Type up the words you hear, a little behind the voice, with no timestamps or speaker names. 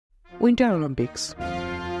Winter Olympics.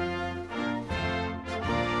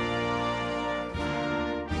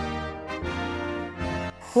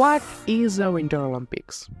 What is the Winter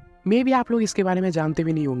Olympics? मे भी आप लोग इसके बारे में जानते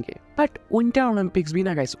भी नहीं होंगे, बट विंटर ओलंपिक्स भी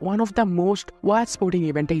ना guys one of the most watch sporting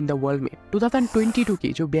event है इन द वर्ल्ड में। 2022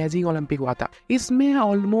 की जो बीजिंग ओलंपिक हुआ था, इसमें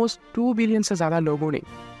ऑलमोस्ट 2 बिलियन से ज्यादा लोगों ने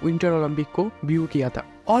विंटर ओलंपिक को व्यू किया था।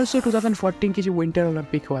 ऑल्सो 2014 की जो विंटर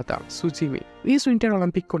ओलंपिक हुआ था सूची में, इस विंटर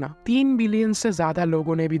ओलंपिक को ना 3 बिलियन से ज्यादा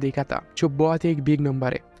लोगों ने भी देखा था, जो बहुत ही एक बिग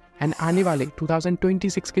नंबर है। एंड आने वाले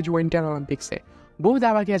 2026 के जो विंटर ओलंपिक्स है, वो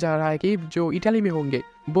दावा किया जा रहा है कि जो इटली में होंगे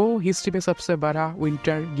वो हिस्ट्री में सबसे बड़ा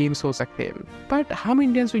विंटर गेम्स हो सकते हैं। बट हम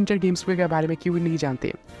इंडियंस विंटर गेम्स के बारे में क्यों नहीं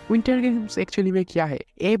जानते, विंटर गेम्स एक्चुअली में क्या है,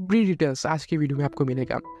 एवरी डिटेल्स आज की वीडियो में आपको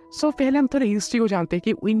मिलेगा। सो पहले हम थोड़ा हिस्ट्री को जानते हैं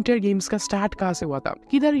कि विंटर गेम्स का स्टार्ट कहाँ से हुआ था,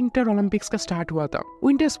 किधर विंटर ओलंपिक्स का स्टार्ट हुआ था।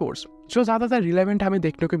 विंटर स्पोर्ट्स जो ज्यादातर रिलेवेंट हमें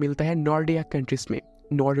देखने को मिलता है नॉर्डिक कंट्रीज में,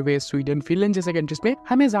 नॉर्वे, स्वीडन, फिनलैंड जैसे कंट्रीज में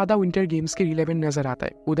हमें ज्यादा विंटर गेम्स के रिलेवेंट नजर आता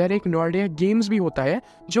है। उधर एक नॉर्डिक गेम्स भी होता है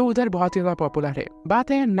जो उधर बहुत ही ज्यादा पॉपुलर है।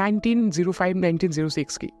 बात है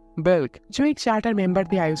 1905-1906 की। बल्क जो एक चार्टर मेंबर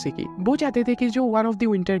थे आईओसी की, वो चाहते थे कि जो one of the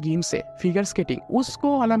winter games है फिगर स्केटिंग,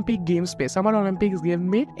 उसको ओलंपिक गेम्स पे, समर ओलंपिक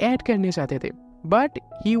गेम में ऐड करने चाहते थे। But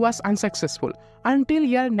he was unsuccessful until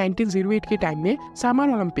year 1908 के टाइम में समर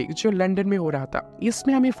ओलंपिक जो लंदन में हो रहा था,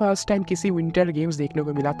 इसमें हमें फर्स्ट टाइम किसी विंटर गेम्स देखने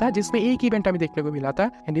को मिला था, जिसमें एक इवेंट हमें देखने को मिला था।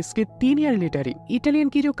 एंड इसके 3 ईयर लेटर ही इटालियन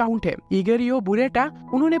की जो काउंट है इगरियो बुरेटा,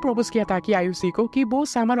 उन्होंने प्रपोज किया था कि आईओसी को कि वो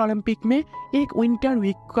समर ओलंपिक में एक विंटर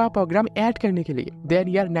वीक का प्रोग्राम ऐड करने के लिए। Then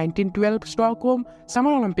year 1912 Stockholm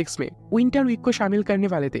summer Olympics में विंटर वीक को शामिल करने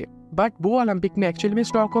वाले थे, बट वो ओलंपिक में एक्चुअली में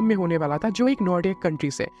स्टॉकहोम में होने वाला था, जो एक नॉर्डिक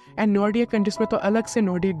कंट्रीज है। एंड नॉर्डिक कंट्रीज में तो अलग से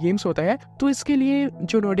नॉर्डिक गेम्स होता है, तो इसके लिए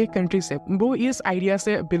जो नॉर्डिक कंट्रीज है वो इस आइडिया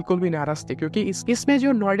से बिल्कुल भी नाराज थे, क्योंकि इसमें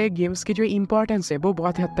जो नॉर्डिक गेम्स की जो इंपॉर्टेंस है वो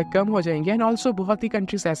बहुत हद तक कम हो जाएंगे। एंड ऑल्सो बहुत ही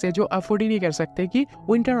कंट्रीज ऐसे जो अफोर्ड ही नहीं कर सकते कि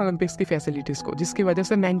विंटर ओलंपिक्स की फैसिलिटीज को, जिसकी वजह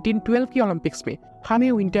से 1912 की ओलंपिक्स में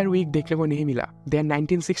हमें विंटर वीक देखने को नहीं मिला। देन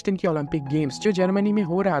 1916 की ओलंपिक गेम्स जो जर्मनी में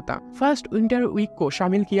हो रहा था, फर्स्ट विंटर वीक को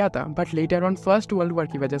शामिल किया था, but later on first world war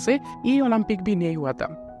की वजह से ये ओलंपिक भी नहीं हुआ था।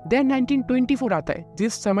 देन 1924 आता है,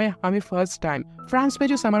 जिस समय हमें फर्स्ट टाइम फ्रांस में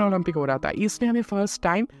जो समर ओलंपिक हो रहा था, इसमें हमें फर्स्ट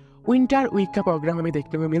टाइम विंटर वीक का प्रोग्राम हमें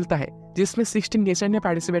देखने को मिलता है, जिसमें 16 नेशन ने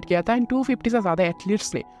पार्टिसिपेट किया था एंड 250 से ज्यादा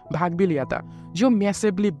एथलीट्स ने भाग भी लिया था, जो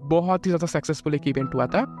मैसिवली बहुत ही ज्यादा सक्सेसफुल एक इवेंट हुआ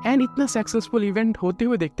था। एंड इतना सक्सेसफुल इवेंट होते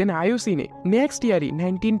हुए देखते ना आईओसी ने नेक्स्ट ईयर ही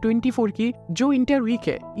 1924 की जो विंटर वीक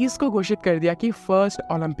है, इसको घोषित कर दिया कि फर्स्ट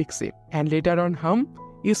ओलंपिक से। एंड लेटर ऑन हम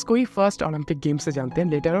इसको ही फर्स्ट ओलंपिक गेम से जानते हैं।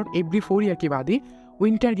 लेटर ऑन एवरी 4 ईयर के बाद ही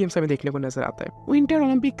विंटर गेम्स हमें देखने को नजर आता है। विंटर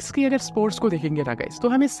ओलंपिक्स की अगर स्पोर्ट्स को देखेंगे ना गाइस, तो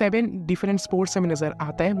हमें 7 डिफरेंट स्पोर्ट्स हमें नजर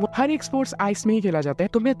आता है। हर एक स्पोर्ट्स आइस में ही खेला जाता है,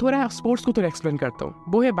 तो मैं थोड़ा स्पोर्ट्स को थोड़ा एक्सप्लेन करता हूँ।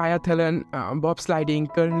 वो है बायोथैलन, Bob sliding,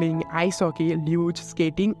 curling, ice hockey, ल्यूज,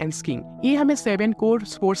 skating and skiing. ये हमें 7 कोर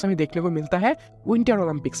स्पोर्ट्स हमें देखने को मिलता है विंटर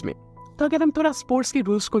ओलंपिक्स में। तो अगर हम थोड़ा स्पोर्ट्स की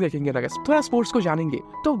रूल्स को देखेंगे ना गाइस, थोड़ा स्पोर्ट्स को जानेंगे,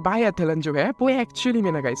 तो बायोथैलन जो है वो एक्चुअली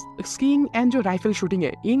में ना गाइस स्कीइंग एंड जो राइफल शूटिंग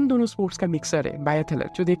है, इन दोनों स्पोर्ट्स का मिक्सर है बायोथैलन,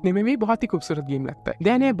 जो देखने में भी बहुत ही खूबसूरत गेम लगता है।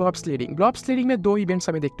 देन है बॉब स्लेडिंग। बॉब स्लेडिंग में 2 इवेंट्स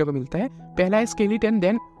हमें देखने को मिलता है, पहला है स्केलेटन,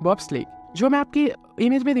 देन बॉब स्लेड। जो मैं आपकी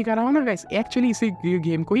इमेज में दिखा रहा हूँ ना गाइस, एक्चुअली इसी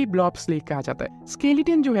गेम को ही बॉब स्लेड कहा जाता है।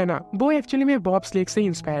 स्केलेटन जो है ना, वो एक्चुअली में बॉब स्लेड से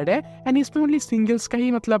इंस्पायर्ड है एंड इसमें ओनली सिंगल्स का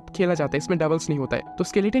ही मतलब खेला जाता है, इसमें डबल्स नहीं होता है, तो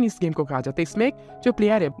स्केलेटन इस गेम को कहा जाता है। इसमें जो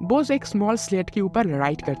प्लेयर है वो एक स्मॉल स्लेट के ऊपर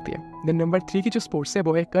राइड करते हैं। देन नंबर 3 की जो स्पोर्ट्स है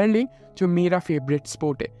वो है कर्लिंग, जो मेरा फेवरेट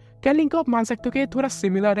स्पोर्ट है। कर्लिंग को आप मान सकते हो कि थोड़ा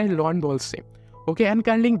सिमिलर है लॉन बॉल्स से। ओके, एंड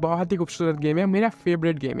कर्लिंग बहुत ही खूबसूरत गेम है, मेरा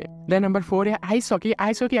फेवरेट गेम है। देन नंबर 4 है ice hockey.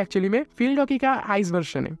 Ice hockey actually में फील्ड हॉकी का आइस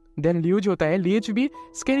वर्जन है। देन ल्यूज होता है, ल्यूज भी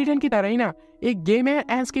स्केलेटन की तरह ही ना एक गेम है।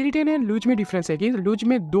 एंड स्केलेटन एंड लूज में डिफरेंस है कि लूज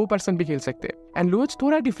में 2 पर्सन भी खेल सकते हैं एंड लूज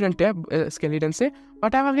थोड़ा डिफरेंट है स्केलेटन से,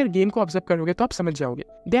 बट आप अगर गेम को ऑब्जर्व करोगे तो आप समझ जाओगे।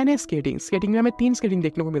 देन है स्केटिंग। स्केटिंग में हमें 3 स्केटिंग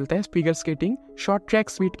देखने को मिलता है, figure skating, short track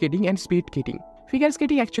speed skating and speed skating. Figure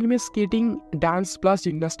skating actually में स्केटिंग, डांस प्लस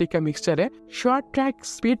जिम्नास्टिक का मिक्सचर है। शॉर्ट ट्रैक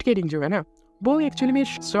स्पीड स्केटिंग जो है ना, वो एक्चुअली में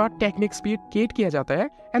शॉर्ट टेक्निक स्पीड स्केट किया जाता है।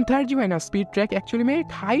 एंड थर्ड जो है ना स्पीड ट्रैक, एक्चुअली में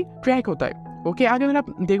एक हाई ट्रैक होता है। ओके, अगर आप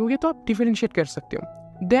देखोगे तो आप डिफरेंशिएट कर सकते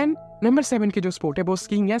हो। देन नंबर 7 की जो स्पोर्ट है वो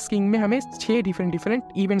स्कीइंग है। स्कीइंग में हमें 6 डिफरेंट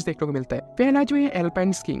इवेंट्स देखने को मिलता है। पहला जो है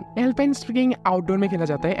alpine skiing. Alpine skiing outdoor में खेला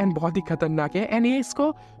जाता है एंड बहुत ही खतरनाक है एंड ये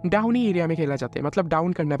इसको डाउनी एरिया में खेला जाता है, मतलब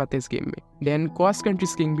डाउन करना पड़ता है इस गेम में। देन क्रॉस कंट्री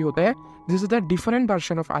स्कीइंग भी होता है, this is the different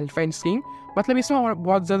version of alpine skiing. मतलब इसमें और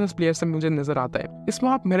बहुत ज्यादा प्लेयर्स मुझे नजर आता है। इसमें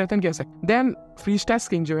आप मैराथन कह सकते। देन फ्री स्टाइल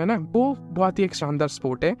स्कीइंग जो है ना, वो बहुत ही एक शानदार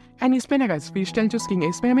स्पोर्ट है। एंड इसमें ना गाइस फ्री स्टाइल जो स्कीइंग है,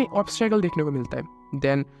 इसमें हमें ऑब्स्टेकल देखने को मिलता है।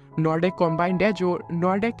 देन नॉर्डिक कॉम्बाइंड है, जो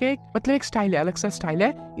नॉर्डिक के मतलब एक स्टाइल है, अलग सा स्टाइल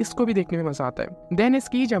है, इसको भी देखने में मजा आता है। देन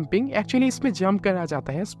स्की जंपिंग, एक्चुअली इसमें जंप करा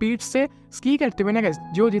जाता है स्पीड से स्की करते हुए ना गाइस,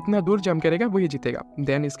 जो जितना दूर जंप करेगा वो ही जीतेगा।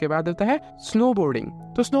 देन इसके बाद आता है स्नोबोर्डिंग।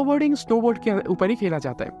 तो स्नोबोर्डिंग स्नोबोर्ड के ऊपर ही खेला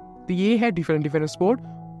जाता है। तो ये है डिफरेंट स्पोर्ट।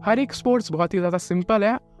 हर एक स्पोर्ट्स बहुत ही ज्यादा सिंपल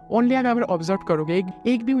है। ओनली अगर ऑब्जर्व करोगे,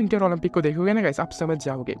 एक भी विंटर ओलंपिक को देखोगे ना गाइस, आप समझ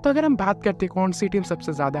जाओगे। तो अगर हम बात करते हैं कौन सी टीम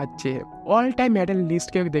सबसे ज्यादा अच्छी है ऑल टाइम मेडल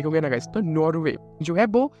लिस्ट के देखोगे ना गाइस, तो नॉर्वे जो है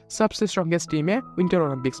वो सबसे स्ट्रॉन्गेस्ट टीम है विंटर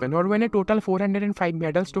ओलंपिक्स में। नॉर्वे ने टोटल 405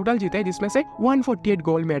 मेडल्स टोटल जीते हैं, जिसमें से 148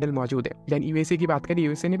 गोल्ड मेडल मौजूद है। देन यूएसए की बात करें,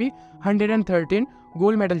 यूएसए ने भी 113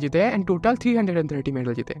 गोल्ड मेडल जीते हैं एंड टोटल 330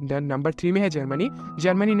 मेडल जीते। देन नंबर 3 में है जर्मनी।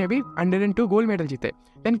 जर्मनी ने भी 102 गोल्ड मेडल जीते।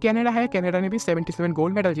 देन कनाडा है, कनाडा ने भी 77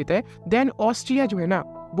 गोल्ड मेडल जीते हैं। देन ऑस्ट्रिया जो है ना,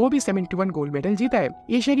 वो भी 71 गोल्ड मेडल जीता है।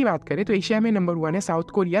 एशिया की बात करें तो एशिया में नंबर 1 है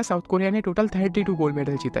साउथ कोरिया। साउथ कोरिया ने टोटल 32 गोल्ड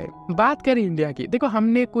मेडल जीता है। बात करें इंडिया की, देखो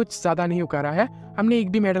हमने कुछ ज्यादा नहीं उकारा है, हमने एक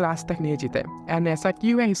भी मेडल आज तक नहीं जीता है। एंड ऐसा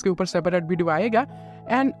क्यों है, इसके ऊपर सेपरेट वीडियो आएगा।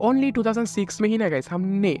 एंड ओनली 2006 में ही ना गाइस,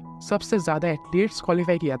 हमने सबसे ज्यादा एथलीट्स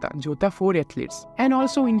क्वालिफाई किया था, जो था 4 athletes. And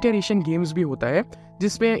also inter Asian games भी होता है,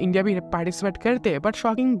 जिसमें इंडिया भी पार्टिसिपेट करते हैं। बट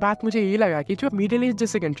शॉकिंग बात मुझे ये लगा कि जो मिडिल ईस्ट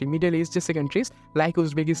जैसे countries like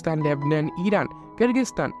Uzbekistan, Lebanon, Iran,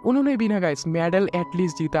 Kyrgyzstan, उन्होंने भी ना गाइस मेडल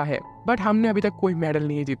एटलीस्ट जीता है। बट हमने अभी तक कोई मेडल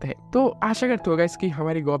नहीं जीता है। तो आशा करते हो गाइस कि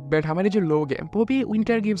हमारी गवर्नमेंट, हमारे जो लोग हैं, वो भी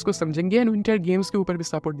विंटर गेम्स को समझेंगे एंड विंटर गेम्स के ऊपर भी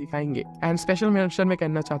सपोर्ट दिखाएंगे। एंड स्पेशल मेंशन में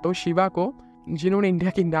करना चाहता हूँ शिवा को, जिन्होंने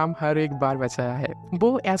इंडिया की नाम हर एक बार बचाया है।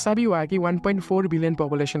 वो ऐसा भी हुआ कि 1.4 बिलियन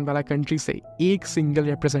पॉपुलेशन वाला कंट्री से एक सिंगल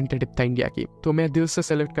रिप्रेजेंटेटिव था इंडिया की। तो मैं दिल से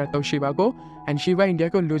सेलेक्ट करता हूँ शिवा को। एंड शिवा इंडिया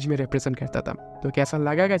को लूज में रिप्रेजेंट करता था। तो कैसा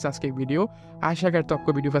लगा गाइस आज के वीडियो? आशा करता हूँ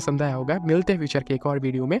आपको वीडियो पसंद आया होगा। मिलते हैं फ्यूचर के एक और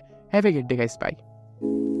वीडियो में। Have a good day guys, bye.